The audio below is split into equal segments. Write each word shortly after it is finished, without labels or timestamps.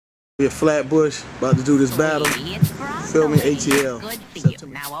We at Flatbush, about to do this battle. Filming ATL.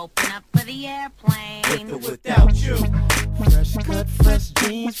 Now open up for the airplane. With or without you. Fresh cut, fresh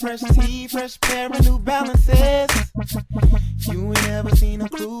jeans, fresh tee, fresh pair of New Balances. You ain't ever seen a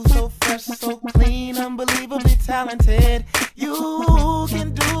crew so fresh, so clean, unbelievably talented. You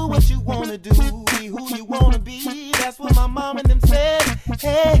can do what you wanna do, be who you wanna be. That's what my mom and them said.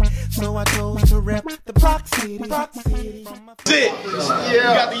 Hey, so I chose to rep the Rock City. Shit. Yeah. You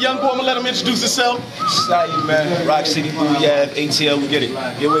got the young boy, I'm gonna let him introduce himself. Shout you, man. Rock City, we have ATL, we get it.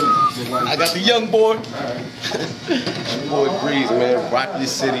 Get with me. I got the young boy. Boy Breeze, man. Rock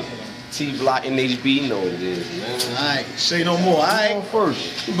this city. T-Block and HB, you know what it is, man. Alright, say no more, alright?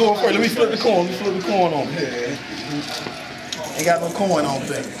 First. Who's going first? Let me flip the coin. Let me flip the coin on. Ain't got no coin on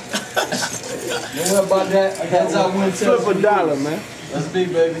thing. What about that? That's how one Flip a dollar, man. That's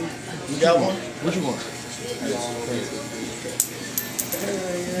big, baby. You got one? What you want?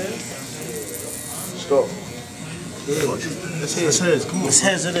 Stop. Let's heads. Come on. Let's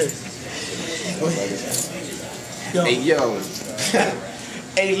heads it is. Hey, yo.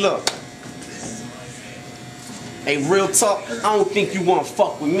 Hey, look. Hey, real talk, I don't think you wanna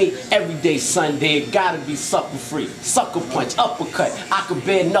fuck with me. Every day Sunday, it gotta be sucker free. Sucker punch, uppercut, I could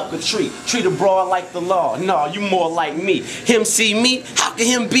bear knuckle tree. Treat a broad like the law, nah, you more like me. Him see me, how can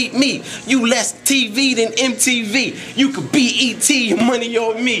him beat me? You less TV than MTV. You could BET, your money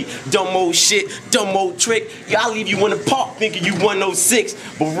on me. Dumb old shit, dumb old trick. Yeah, I'll leave you in the park thinking you 106.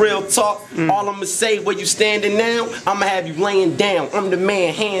 But real talk, all I'ma say where you standing now, I'ma have you laying down. I'm the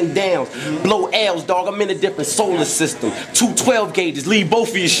man, hand down. Blow L's, dog, I'm in a different solar system. 2 12 gauges, leave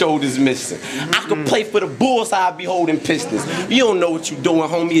both of your shoulders missing. I could play for the Bulls, how I be holding Pistons. You don't know what you doing,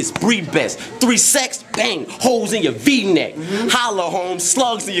 homie, it's breed best. 3 sex, bang, holes in your V-neck. Holla, home,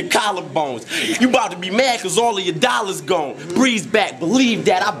 slugs in your collarbones. You about to be mad cause all of your dollars gone. Breeze back, believe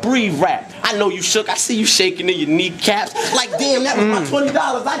that, I breathe rap. I know you shook, I see you shaking in your kneecaps. Like, damn, that was my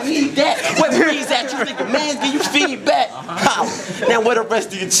 $20, I need that. Where Breeze at? You think a man's give you feedback? How? Now where the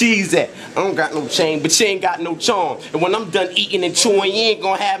rest of your cheese at? I don't got no chain, but you ain't got no charm. And when I'm done eating and chewing, you ain't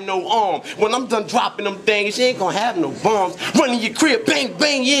gonna have no arm. When I'm done dropping them things, you ain't gonna have no bombs. Running your crib, bang,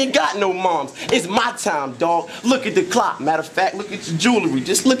 bang, you ain't got no moms. It's my time, dog. Look at the clock. Matter of fact, look at your jewelry.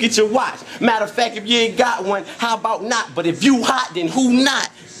 Just look at your watch. Matter of fact, if you ain't got one, how about not? But if you hot, then who not?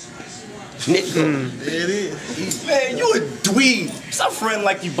 Nigga. There it is. Man, you a dweeb. Stop fronting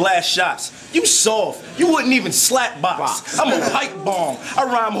like you blast shots. You soft. You wouldn't even slap box. I'm a pipe bomb. I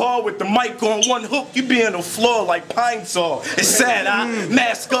rhyme hard with the mic on one hook. You be on the floor like pine saw. It's sad,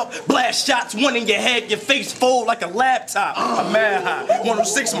 mask up, blast shots, one in your head, your face fold like a laptop. I'm mad high.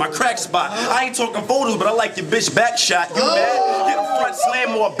 106 my crack spot. I ain't talking photos, but I like your bitch back shot. You mad? Get a front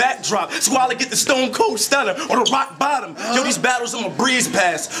slam or a backdrop. Squalor get the stone cold stunner or the rock bottom. Yo, these battles I'm a breeze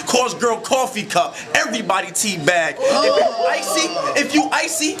past. Cause girl coffee cup. Everybody teabag. If you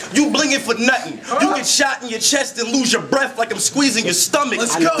icy, you blinging for nothing. You get shot in your chest and lose your breath like I'm squeezing your stomach.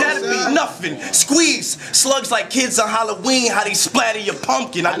 That'd be nothing. Squeeze. Slugs like kids on Halloween, how they splatter your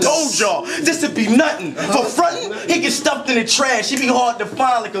pumpkin. I told y'all, this would be nothing. For frontin', he get stuffed in the trash. He be hard to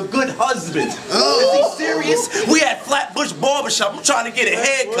find like a good husband. Is he serious? We at Flatbush Barbershop. I'm trying to get a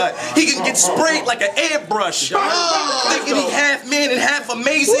haircut. He can get sprayed like an airbrush. Thinking he half man and half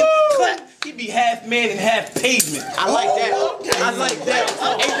amazing. Clap. He be half man and half pavement. I like that. I like that.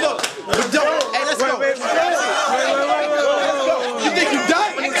 Hey, look. But don't. Hey, let's go. Wait. You think you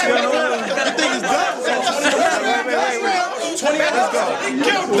done? You think it's done? 20 rounds.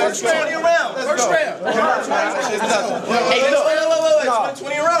 First round. 20 rounds. First round. Hey, look.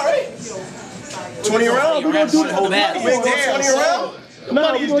 20 rounds, right? 20 rounds? We're going to do the whole thing. We're going 20 rounds? The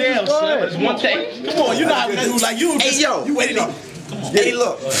money is damn, son. But it's one take. Come on, you know how we do like you. Hey, yo. You waited on. Hey,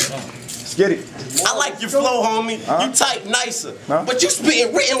 look. Get it. I like your flow, homie. You type nicer. But you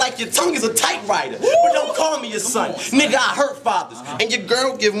spitting written like your tongue is a typewriter. But don't call me your son. Nigga, I hurt fathers. And your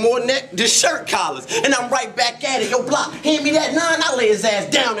girl give more neck than shirt collars. And I'm right back at it. Yo, block, hand me that 9. I lay his ass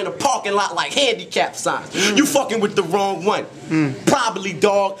down in a parking lot like handicap signs. You fucking with the wrong one. Probably,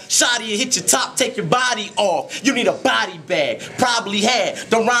 dog. Shotty, you hit your top, take your body off. You need a body bag. Probably had.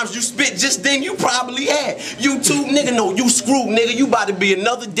 The rhymes you spit just then, you probably had. YouTube, nigga, no, you screwed, nigga. You about to be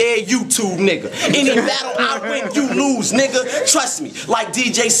another day YouTube. attitude, nigga. Any battle I win, you lose, nigga. Trust me, like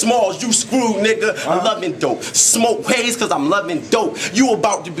DJ Smalls, you screwed, nigga. I'm loving dope. Smoke haze, cause I'm loving dope. You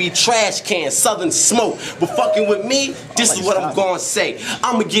about to be trash can, Southern Smoke. But fucking with me, this is what I'm gonna say.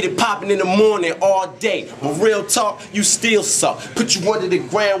 I'ma get it popping in the morning all day. But real talk, you still suck. Put you under the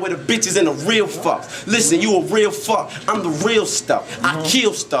ground where the bitches and the real fuck. Listen, you a real fuck. I'm the real stuff. I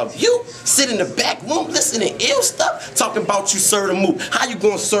kill stuff. You sit in the back room listening to ill stuff, talking about you serve the moot. How you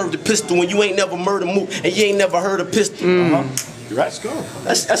gonna serve the pistol when you ain't never murdered moot and you ain't never heard a pistol? You're right. Let's go.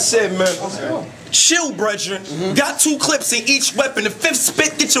 That's it, man. Let's go. Chill, brethren. Got 2 clips in each weapon. The 5th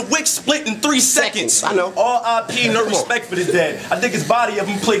spit, get your wick split in 3 seconds. I know. R.I.P. No respect for the dead. I think his body of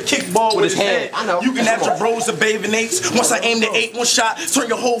him play kickball with his head. I know. You can have your bros of bathing apes. Once I aim the 8, 1 shot, turn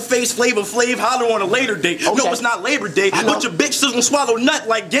your whole face Flavor Flav, holler on a later date. Okay. No, it's not Labor Day, but your bitch doesn't swallow nut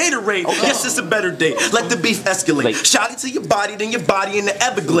like Gatorade. Okay. Yes, it's a better day. Let the beef escalate. Shot it to your body, then your body in the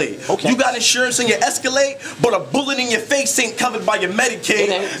Everglade. Okay. You got insurance in your Escalade, but a bullet in your face ain't covered by your Medicaid.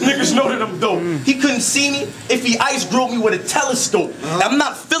 Niggas know that I'm dope. He couldn't see me if he ice grilled me with a telescope. I'm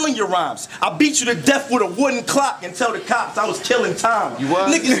not feeling your rhymes. I beat you to death with a wooden clock and tell the cops I was killing time. You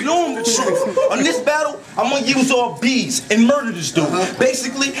what? Niggas know I'm the truth. On this battle, I'm gonna use all B's and murder this dude.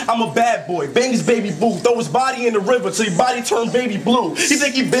 Basically, I'm a bad boy. Bang his baby boo. Throw his body in the river till your body turns baby blue. He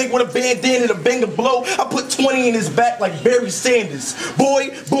think he big with a bandana and a bang a blow. I put 20 in his back like Barry Sanders.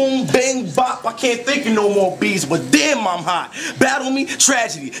 Boy, boom, bang, bop. I can't think of no more B's, but damn, I'm hot. Battle me,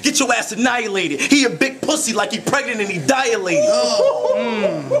 tragedy. Get your ass annihilated. He a big pussy like he pregnant and he dilated.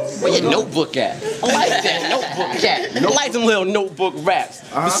 Where your notebook at? I like that notebook at. I like them little notebook raps.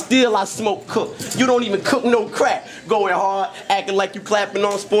 But still I smoke cook. You don't even cook no crack. Going hard, acting like you clapping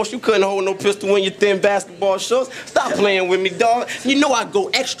on sports. You couldn't hold no pistol in your thin basketball shorts. Stop playing with me, dog. You know I go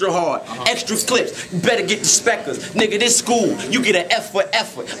extra hard, extra clips. You better get the speckers. Nigga, this school, you get an F for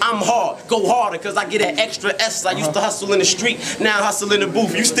effort. I'm hard, go harder, cause I get an extra S. I used to hustle in the street, now I hustle in the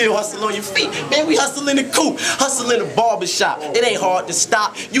booth. You still hustle on your feet. Man, we hustle in the coop, hustle in the barbershop. It ain't hard to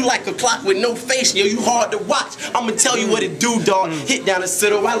stop. You like a clock with no face, yo, you hard to watch. I'ma tell you what it do, dog. Hit down the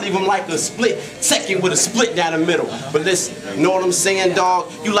center, I leave him like a split second with a split down the middle. But listen, know what I'm saying,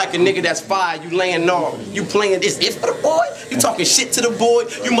 dog? You like a nigga that's fire, you laying off. You playing this it for the boy? You talking shit to the boy?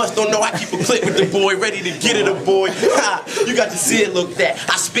 You must don't know I keep a clip with the boy, ready to get it, a boy. You got to see it, look that.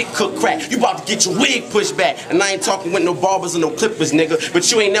 I spit, cook, crack. You about to get your wig pushed back. And I ain't talking with no barbers or no clippers, nigga. But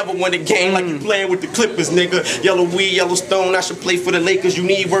you ain't never won a game like you playing with the Clippers, nigga. Yellow weed, Yellowstone, I should play for the Lakers. You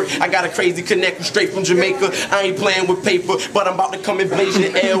need work, I got a crazy connect straight from Jamaica. I ain't playing with paper, but I'm about to come and blaze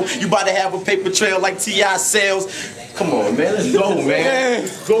your L. You about to have a paper trail like T.I. sales. Come on, man, let's go, man.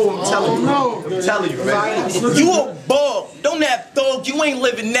 Let's go, I'm telling you. I'm telling you, man. You a bug. Don't have thug, you ain't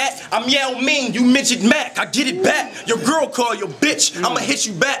living that. I'm Yao Ming, you midget Mac. I get it back. Your girl call your bitch. I'ma hit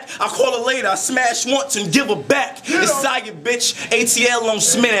you back. I call her later. I smash once and give her back. It's Saya, bitch. ATL on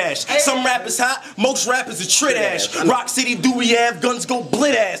Smith Ash. Some rappers hot, most rappers are trit ash. Rock City, do we have guns go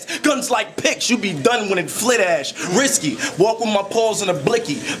blit ass? Guns like picks, you be done when it flit ash. Risky, walk with my paws in a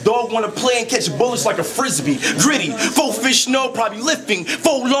blicky. Dog wanna play and catch bullets like a frisbee. Gritty, 4 fish no, probably lifting.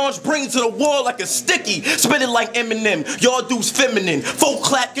 4 launch, bring it to the wall like a sticky. Spit it like Eminem. Y'all dudes feminine. 4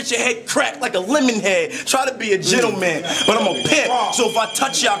 clap, get your head cracked like a lemon head. Try to be a gentleman, but I'm a pimp. So if I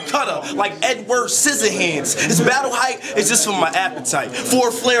touch y'all, cut her like Edward Scissorhands. This battle height is just for my appetite.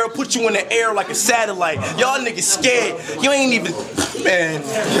 4 flare put you in the air like a satellite. Y'all niggas scared. You ain't even, man,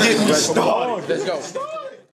 get me started. Let's go.